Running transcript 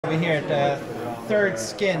over here at the Third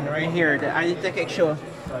Skin, right here, the iTech show.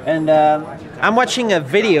 And I'm watching a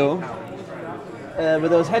video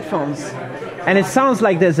with those headphones, and it sounds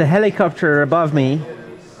like there's a helicopter above me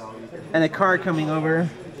and a car coming over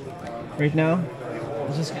right now.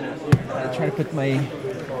 I'm just gonna try to put my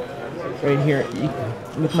right here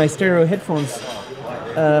with my stereo headphones.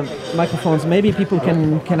 Microphones. Maybe people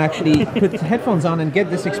can actually put headphones on and get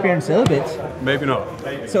this experience a little bit. Maybe not.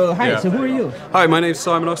 So hi. Yeah. So who are you? Hi, my name's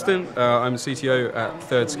Simon Austin. I'm CTO at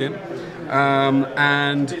Third Skin,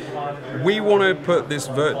 and we want to put this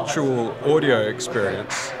virtual audio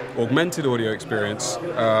experience, augmented audio experience,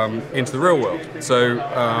 into the real world. So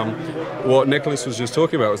what Nicholas was just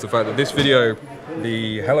talking about was the fact that this video,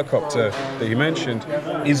 the helicopter that you mentioned,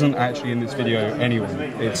 isn't actually in this video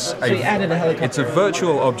anyway. It's added a helicopter. It's a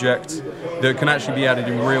virtual object that can actually be added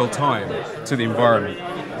in real time to the environment.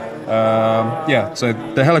 Yeah, so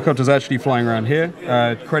the helicopter's actually flying around here.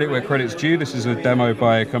 Credit where credit's due. This is a demo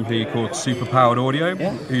by a company called Super Powered Audio,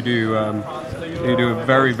 who do a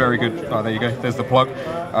very, very good. Oh, there you go. There's the plug.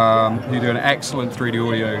 Who do an excellent 3D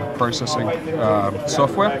audio processing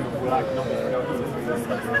software.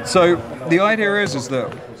 So the idea is that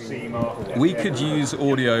we could use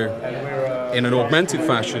audio in an augmented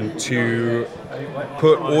fashion to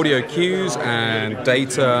put audio cues and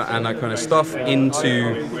data and that kind of stuff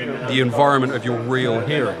into the environment of your real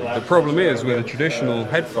hearing. The problem is with a traditional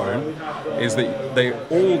headphone is that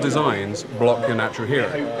all designs block your natural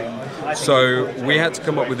hearing. So we had to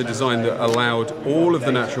come up with a design that allowed all of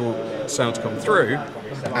the natural sound to come through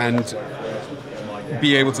and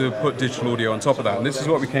be able to put digital audio on top of that. And this is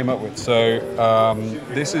what we came up with. So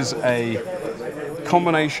this is a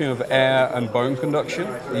combination of air and bone conduction.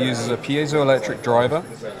 It uses a piezoelectric driver.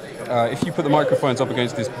 If you put the microphones up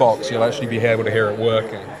against this box, you'll actually be able to hear it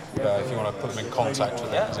working. If you want to put them in contact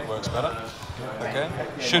with it, because it works better. Okay,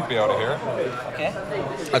 should be able to hear it. Okay.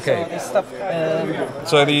 Okay. So this stuff.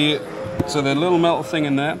 So the little metal thing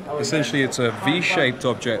in there, essentially it's a V-shaped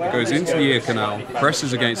object that goes into the ear canal,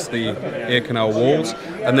 presses against the ear canal walls,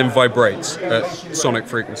 and then vibrates at sonic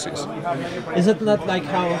frequencies. Is it not like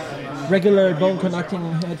how regular bone conducting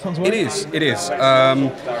headphones work? It is.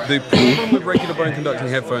 The problem with regular bone conducting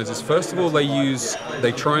headphones is, first of all,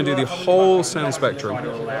 they try and do the whole sound spectrum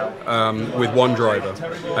with one driver,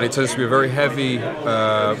 and it tends to be a very heavy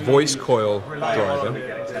voice coil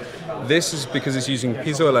driver. This is because it's using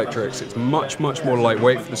piezoelectrics. It's much, much more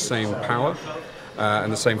lightweight for the same power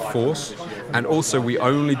and the same force. And also, we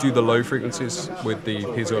only do the low frequencies with the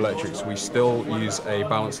piezoelectrics. We still use a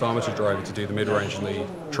balanced armature driver to do the mid-range and the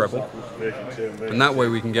treble. And that way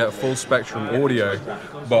we can get a full spectrum audio,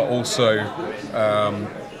 but also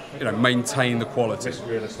maintain the quality.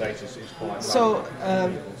 So,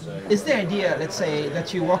 is the idea, let's say,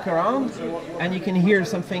 that you walk around and you can hear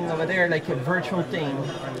something over there, like a virtual thing,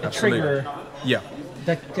 a trigger? Yeah.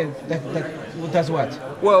 That does what?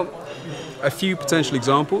 Well, a few potential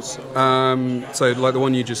examples. So, like the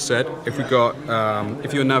one you just said,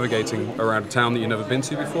 if you're navigating around a town that you've never been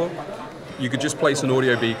to before, you could just place an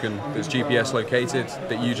audio beacon that's GPS located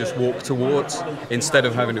that you just walk towards, instead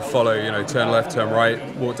of having to follow, turn left, turn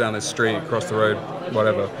right, walk down the street, cross the road,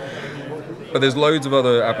 whatever. But there's loads of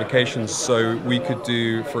other applications. So we could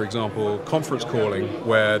do, for example, conference calling,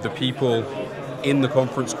 where the people in the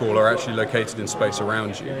conference call are actually located in space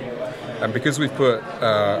around you. And because we've put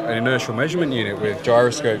an inertial measurement unit with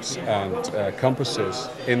gyroscopes and compasses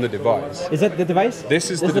in the device. Is that the device? This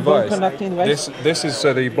is the device. Bone conducting device? This is,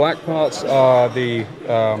 so the black parts are the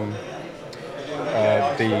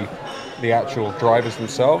actual drivers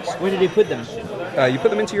themselves. Where did you put them? You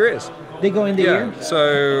put them into your ears. They go in the ear?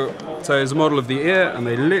 So there's a model of the ear, and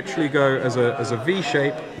they literally go as a V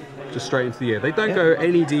shape, just straight into the ear. They don't go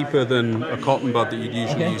any deeper than a cotton bud that you'd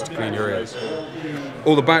usually use to clean your ears.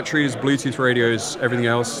 All the batteries, Bluetooth radios, everything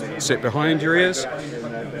else sit behind your ears.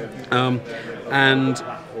 And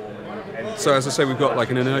so, as I say, we've got like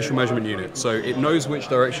an inertial measurement unit, so it knows which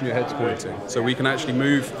direction your head's pointing. So we can actually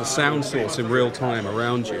move the sound source in real time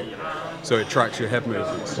around you, so it tracks your head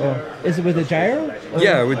movements. Is it with a gyro?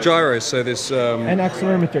 Yeah, with gyros. So this an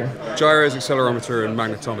accelerometer. Gyros, accelerometer, and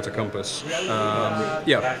magnetometer compass.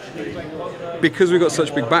 Yeah, because we've got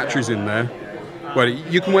such big batteries in there. Well,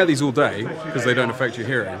 you can wear these all day because they don't affect your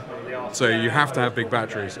hearing. So you have to have big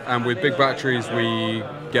batteries, and with big batteries we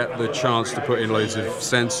get the chance to put in loads of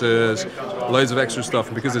sensors, loads of extra stuff,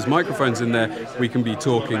 and because there's microphones in there, we can be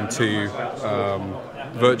talking to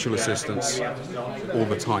virtual assistants all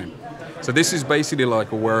the time. So this is basically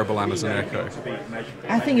like a wearable Amazon Echo.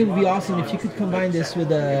 I think it would be awesome if you could combine this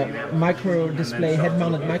with a micro display,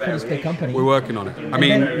 head-mounted micro display company. We're working on it. I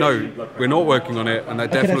mean, no, we're not working on it, and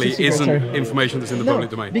that definitely isn't information that's in the public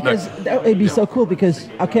domain. Because that would be so cool. Because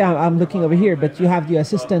okay, I'm looking over here, but you have the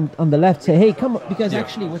assistant on the left say, "Hey, come," because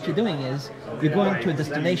actually what you're doing is you're going to a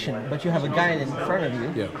destination, but you have a guide in front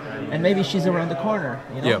of you, and maybe she's around the corner,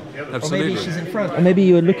 you know? Yeah, absolutely. Or maybe she's in front, or maybe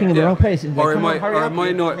you're looking in the wrong place. And Or like, it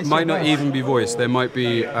might not even be voice. There might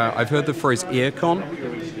be. I've heard the phrase earcon,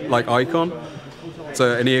 like icon.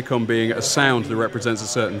 So an earcon being a sound that represents a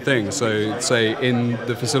certain thing. So say in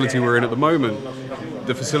the facility we're in at the moment,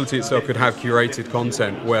 the facility itself could have curated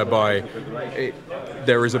content whereby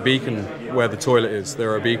there is a beacon where the toilet is,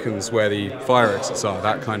 there are beacons where the fire exits are,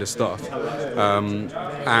 that kind of stuff. And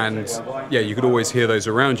yeah, you could always hear those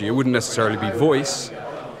around you. It wouldn't necessarily be voice,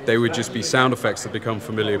 they would just be sound effects that become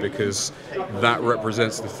familiar because that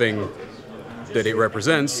represents the thing that it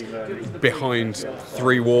represents behind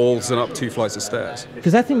 3 walls and up 2 flights of stairs.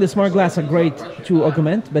 Because I think the smart glass are great to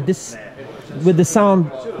augment, but this, with the sound,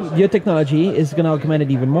 your technology is going to augment it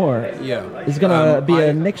even more. Yeah, it's going to be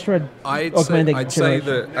an extra augmented. I'd say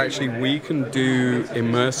that actually we can do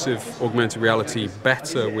immersive augmented reality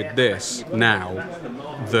better with this now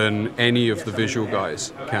than any of the visual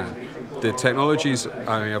guys can. The technologies,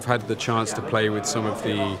 I mean, I've had the chance to play with some of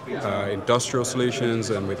the industrial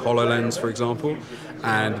solutions and with HoloLens, for example,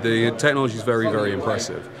 and the technology is very, very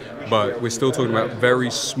impressive. But we're still talking about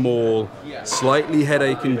very small, slightly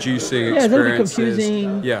headache-inducing experiences. Yeah, it's a little bit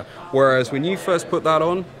confusing. Yeah. Whereas when you first put that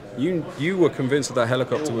on, you were convinced that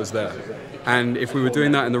helicopter was there. And if we were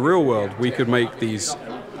doing that in the real world, we could make these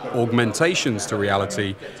augmentations to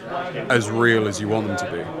reality as real as you want them to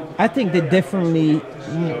be. I think they definitely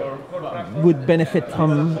would benefit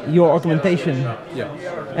from your augmentation. Yeah.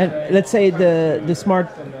 And let's say the smart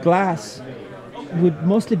glass would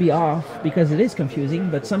mostly be off because it is confusing,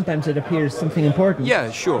 but sometimes it appears something important.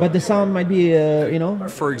 Yeah, sure. But the sound might be, you know,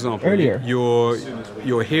 for example, earlier. Your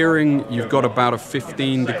hearing, you've got about a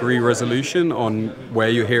 15-degree resolution on where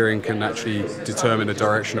your hearing can actually determine the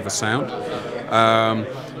direction of a sound.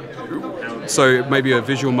 So maybe a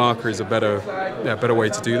visual marker is a better way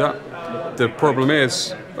to do that. The problem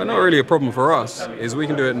is, but not really a problem for us, is we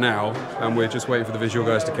can do it now, and we're just waiting for the visual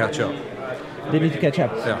guys to catch up. They need to catch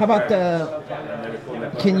up. Yeah. How about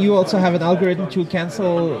can you also have an algorithm to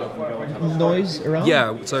cancel noise around?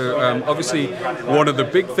 Yeah, so obviously one of the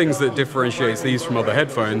big things that differentiates these from other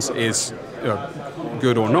headphones is,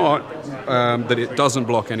 good or not, that it doesn't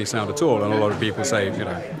block any sound at all, and a lot of people say,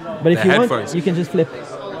 but if you headphones. want, you can just flip.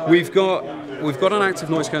 We've got an active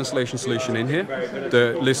noise cancellation solution in here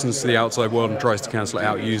that listens to the outside world and tries to cancel it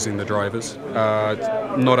out using the drivers.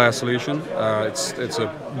 Not our solution. It's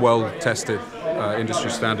a well-tested industry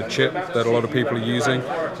standard chip that a lot of people are using.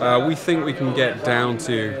 We think we can get down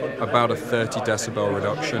to about a 30 decibel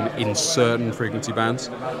reduction in certain frequency bands,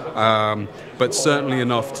 but certainly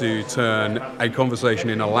enough to turn a conversation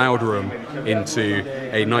in a loud room into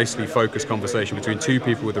a nicely focused conversation between 2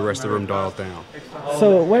 people with the rest of the room dialed down.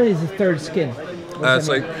 So what is the Third Skin?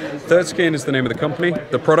 So Third Skin is the name of the company.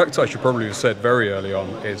 The product, I should probably have said very early on,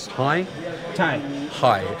 is Hy.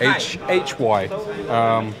 Hy. H-Y.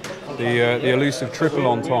 The elusive triple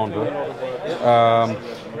entendre.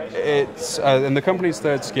 And the company's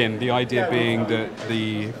Third Skin, the idea being that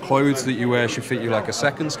the clothes that you wear should fit you like a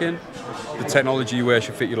second skin. The technology you wear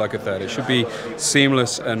should fit you like a third. It should be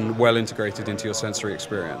seamless and well integrated into your sensory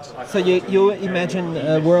experience. So you imagine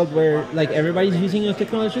a world where like everybody's using your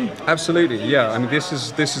technology? Absolutely, yeah. I mean, this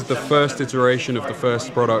is the first iteration of the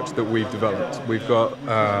first product that we've developed. We've got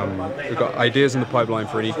ideas in the pipeline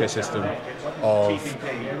for an ecosystem of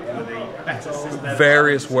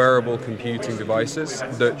various wearable computing devices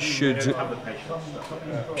that should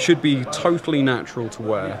be totally natural to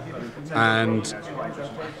wear and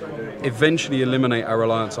eventually eliminate our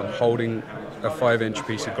reliance on holding a 5-inch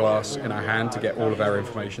piece of glass in our hand to get all of our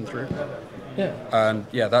information through. Yeah. And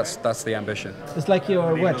yeah, that's the ambition. It's like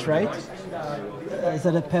your watch, right? Is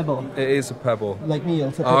that a Pebble? It is a Pebble. Like me,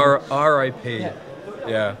 it's a Pebble. R.I.P.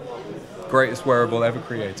 Yeah. Greatest wearable ever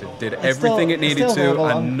created. Did everything it needed to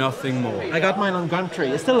and nothing more. I got mine on Gumtree.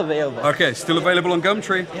 It's still available. Okay, still available on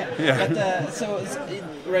Gumtree. Yeah. But, so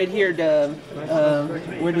right here,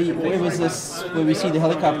 where was this? Where we see the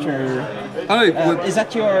helicopter? Is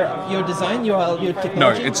that your design? Your technology?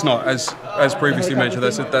 No, it's not. As previously mentioned,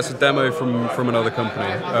 that's a demo from another company.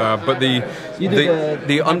 But the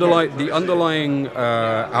underlying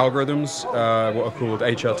algorithms, what are called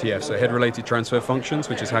HRTF, so head-related transfer functions,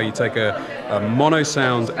 which is how you take a a mono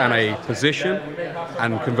sound and a position,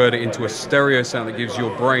 and convert it into a stereo sound that gives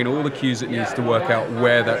your brain all the cues it needs to work out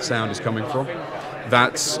where that sound is coming from.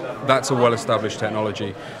 That's a well-established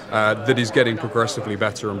technology that is getting progressively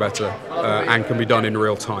better and better and can be done in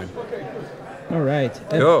real time. All right.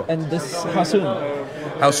 Cool. And this, how soon?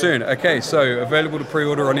 How soon? Okay, so available to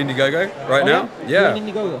pre-order on Indiegogo right now. Yeah. You're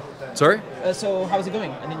in Indiegogo. Sorry? So how's it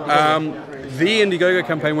going on Indiegogo? The Indiegogo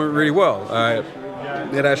campaign went really well.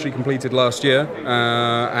 It actually completed last year,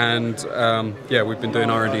 and yeah, we've been doing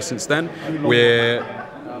R&D since then.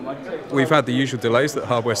 We've had the usual delays that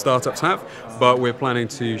hardware startups have, but we're planning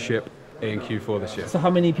to ship in Q4 this year. So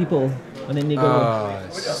how many people on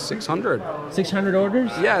Indiegogo? 600. 600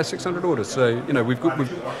 orders? Yeah, 600 orders. So, you know,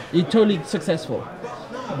 You're totally successful.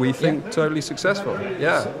 We think totally successful,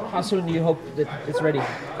 yeah. So how soon do you hope that it's ready?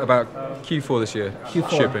 About Q4 this year, Q4.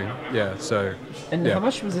 shipping, yeah, so. And yeah. how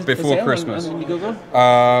much was it before Christmas? On Indiegogo?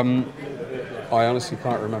 I honestly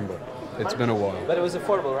can't remember. It's been a while. But it was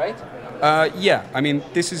affordable, right? Yeah, I mean,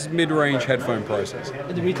 this is mid-range headphone prices.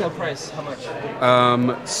 The retail price, how much?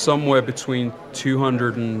 Somewhere between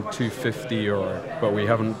 200 and 250 euro, but we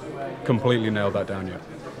haven't completely nailed that down yet.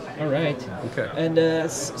 All right. Okay. And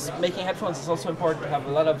making headphones is also important to have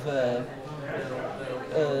a lot of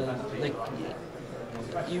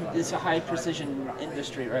it's a high precision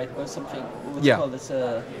industry, right? Or something. What's it called?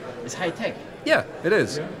 It's high tech. Yeah, it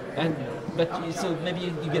is. So maybe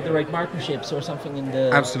you get the right partnerships or something in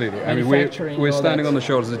the absolutely. I mean, manufacturing. we're standing on the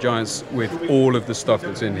shoulders of giants with all of the stuff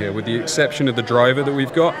that's in here, with the exception of the driver that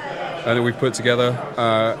we've got. That we've put together.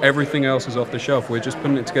 Everything else is off the shelf. We're just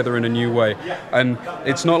putting it together in a new way. And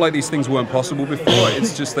it's not like these things weren't possible before.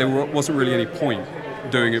 It's just wasn't really any point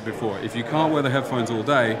doing it before. If you can't wear the headphones all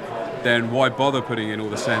day, then why bother putting in all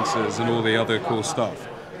the sensors and all the other cool stuff?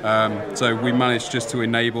 So we managed just to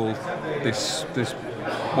enable this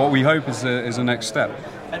what we hope is a next step.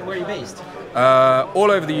 And where are you based? All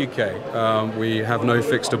over the UK. We have no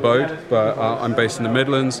fixed abode, but I'm based in the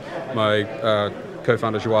Midlands. My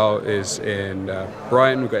co-founder Joao is in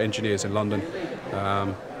Brighton. We've got engineers in London.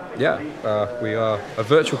 We are a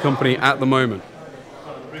virtual company at the moment.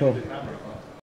 Cool.